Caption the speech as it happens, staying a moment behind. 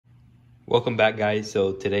Welcome back, guys.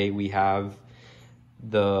 So today we have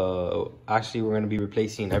actually we're going to be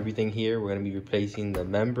replacing everything here. We're going to be replacing the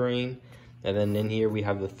membrane, and then in here we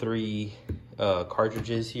have the three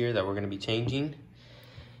cartridges here that we're going to be changing.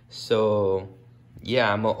 So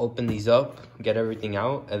yeah, I'm gonna open these up, get everything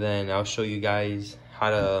out, and then I'll show you guys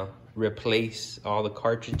how to replace all the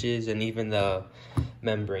cartridges and even the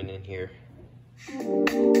membrane in here.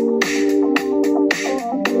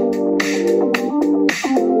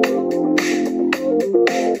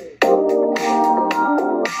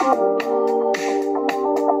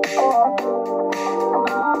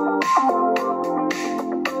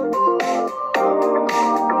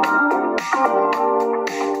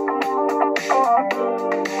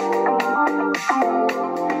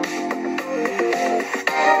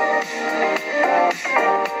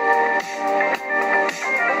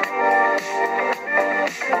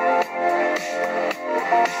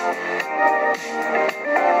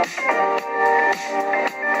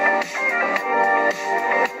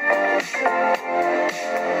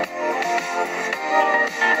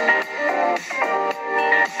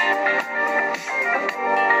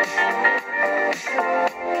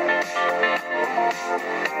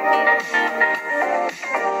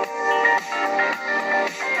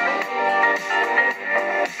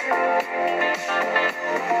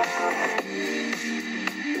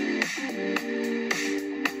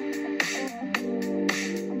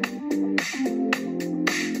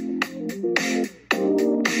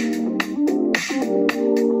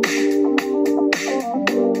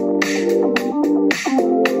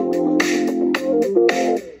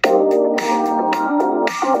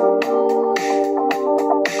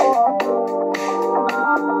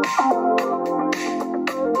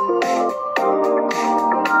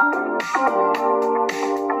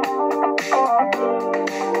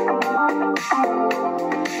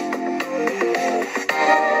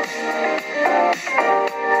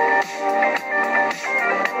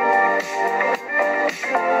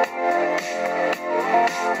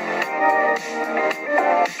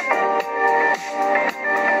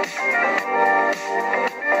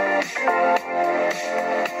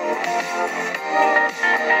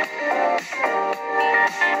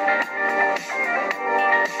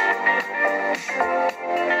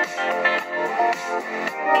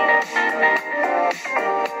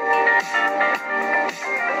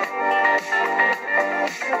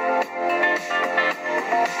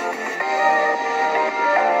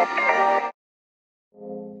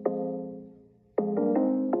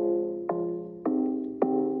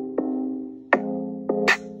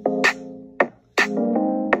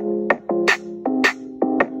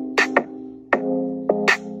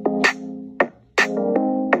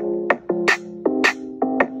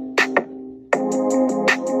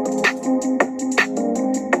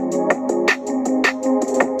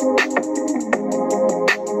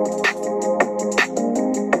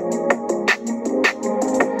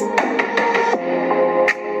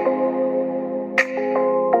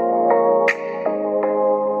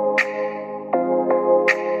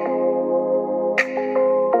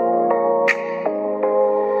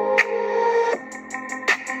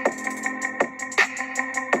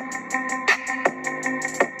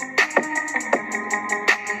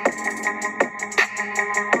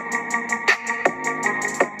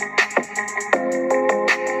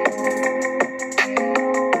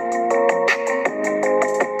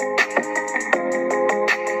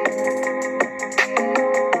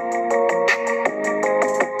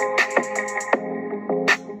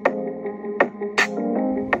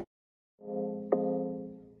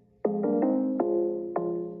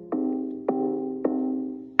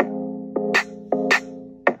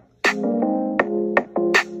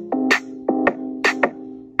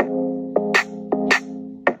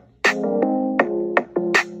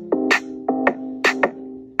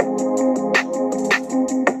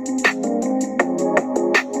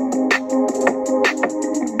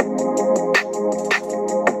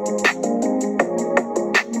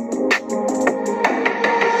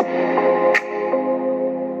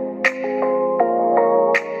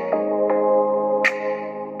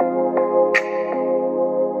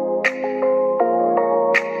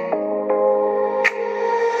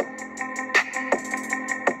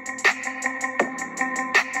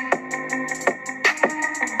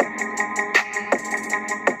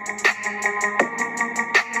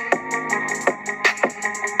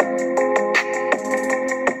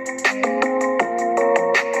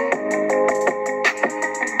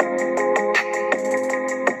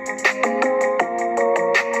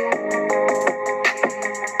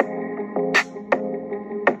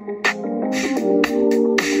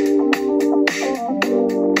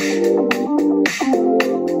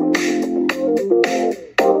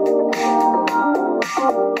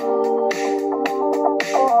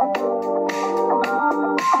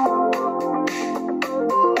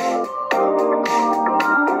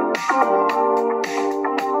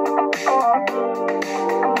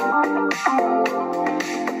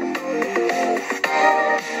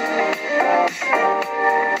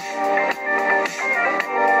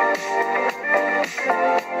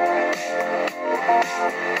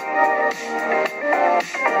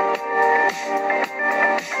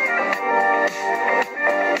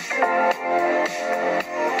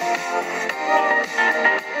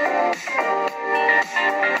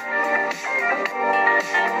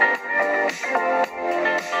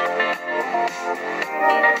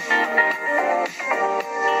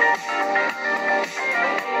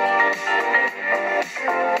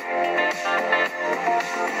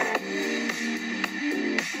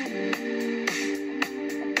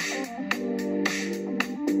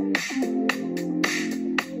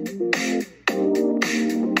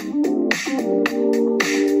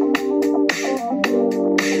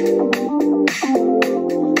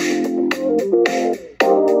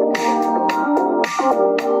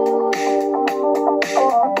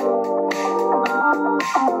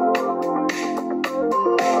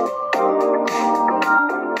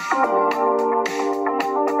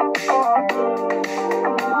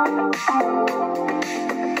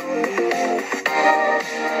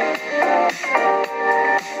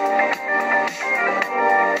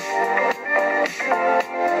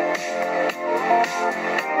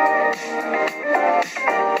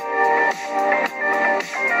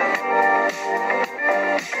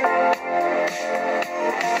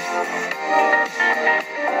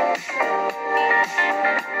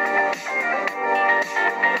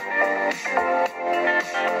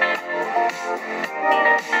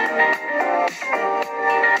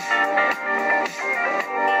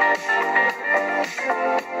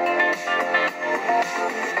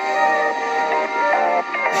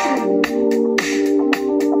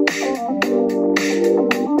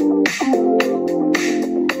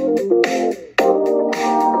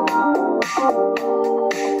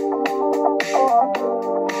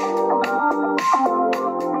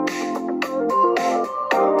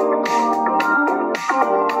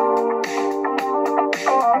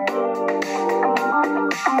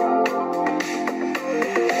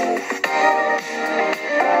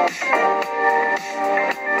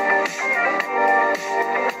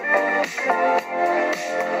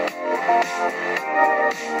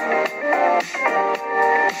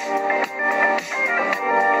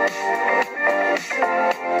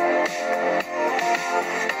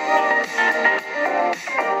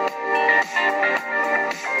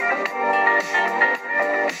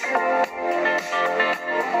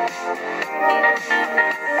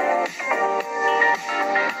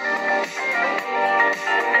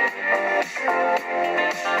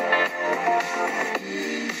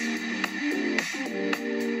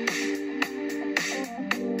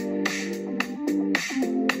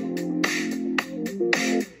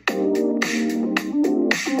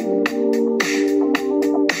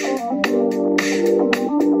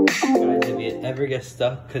 gets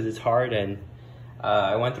stuck because it's hard, and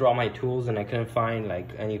I went through all my tools and I couldn't find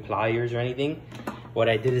like any pliers or anything. What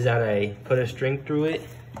I did is that I put a string through it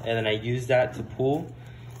and then I used that to pull,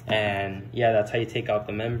 and yeah, that's how you take out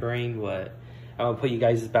the membrane. But I'm gonna put you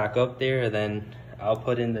guys back up there, and then I'll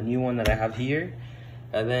put in the new one that I have here,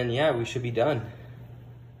 and then yeah, we should be done.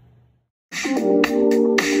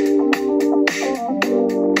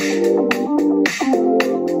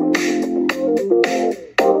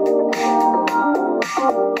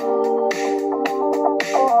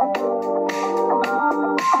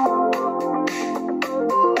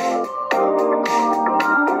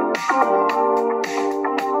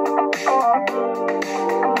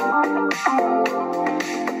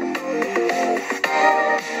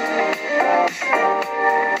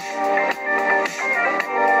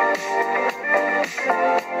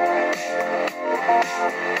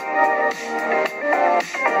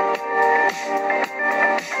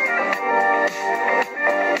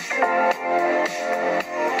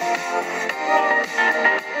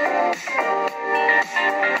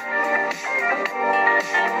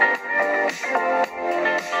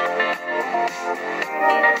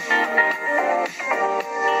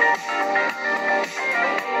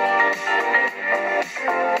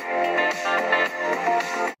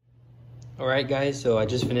 Alright guys, so I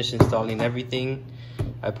just finished installing everything.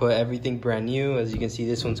 I put everything brand new. As you can see,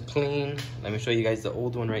 this one's clean. Let me show you guys the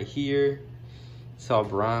old one right here. It's all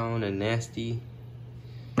brown and nasty.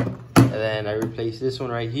 And then I replaced this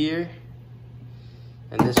one right here.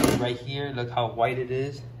 And this one right here, look how white it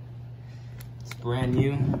is. It's brand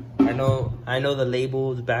new. I know the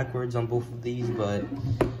label is backwards on both of these, but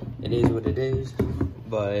it is what it is.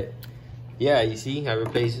 But yeah, you see, I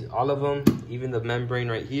replaced all of them, even the membrane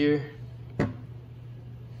right here.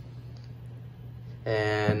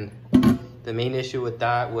 And the main issue with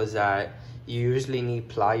that was that you usually need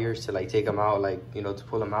pliers to like take them out, like, you know, to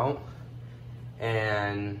pull them out.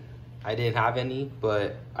 And I didn't have any,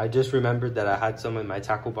 but I just remembered that I had some in my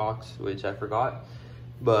tackle box, which I forgot.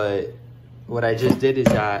 But what I just did is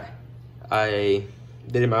that I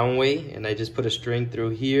did it my own way, and I just put a string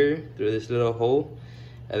through here, through this little hole.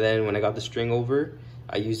 And then when I got the string over,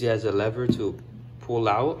 I used it as a lever to pull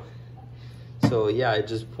out. So yeah, I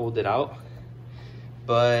just pulled it out.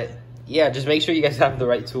 But yeah, just make sure you guys have the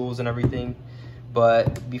right tools and everything.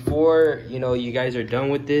 But before, you know, you guys are done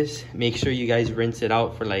with this, make sure you guys rinse it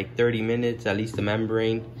out for like 30 minutes, at least the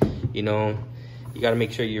membrane. You know, you got to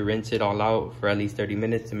make sure you rinse it all out for at least 30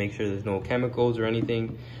 minutes to make sure there's no chemicals or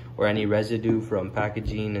anything, or any residue from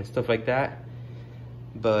packaging and stuff like that.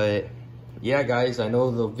 But yeah guys, I know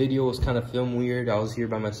the video was kind of filmed weird. I was here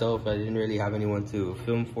by myself. I didn't really have anyone to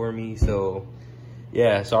film for me, so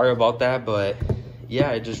yeah, sorry about that. But yeah,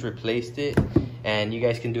 I just replaced it, and you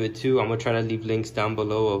guys can do it too. I'm gonna try to leave links down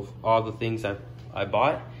below of all the things that I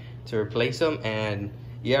bought to replace them. And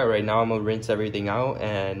yeah, right now I'm gonna rinse everything out,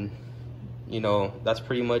 and you know, that's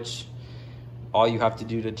pretty much all you have to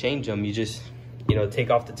do to change them. You just, you know, take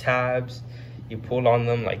off the tabs, you pull on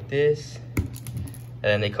them like this, and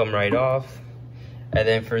then they come right off. And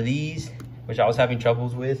then for these, which I was having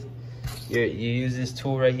troubles with, you use this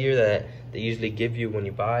tool right here that they usually give you when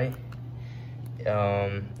you buy.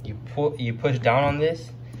 You push down on this,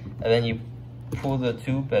 and then you pull the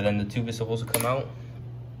tube, and then the tube is supposed to come out.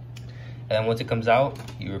 And then once it comes out,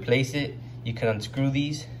 you replace it. You can unscrew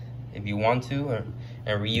these if you want to,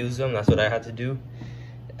 and reuse them. That's what I had to do.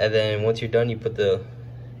 And then once you're done, you put the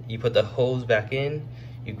hose back in.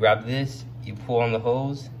 You grab this, you pull on the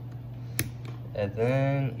hose, and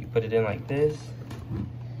then you put it in like this.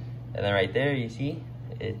 And then right there, you see,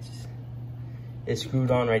 it's screwed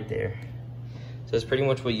on right there. So that's pretty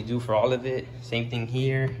much what you do for all of it. Same thing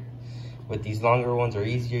here. With these longer ones are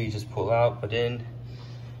easier. You just pull out, put in.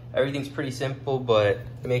 Everything's pretty simple, but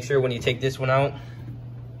make sure when you take this one out,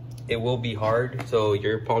 it will be hard. So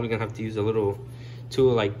you're probably gonna have to use a little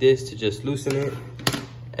tool like this to just loosen it.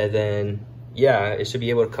 And then, yeah, it should be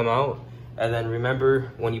able to come out. And then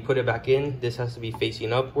remember, when you put it back in, this has to be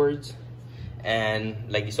facing upwards.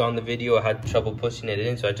 And like you saw in the video, I had trouble pushing it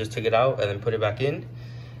in, so I just took it out and then put it back in.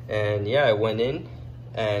 And yeah, it went in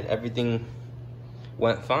and everything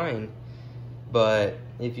went fine. But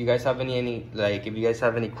if you guys have any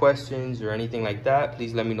questions or anything like that,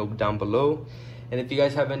 please let me know down below. And if you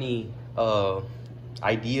guys have any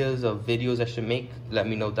ideas of videos I should make, let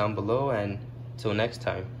me know down below. And till next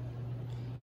time.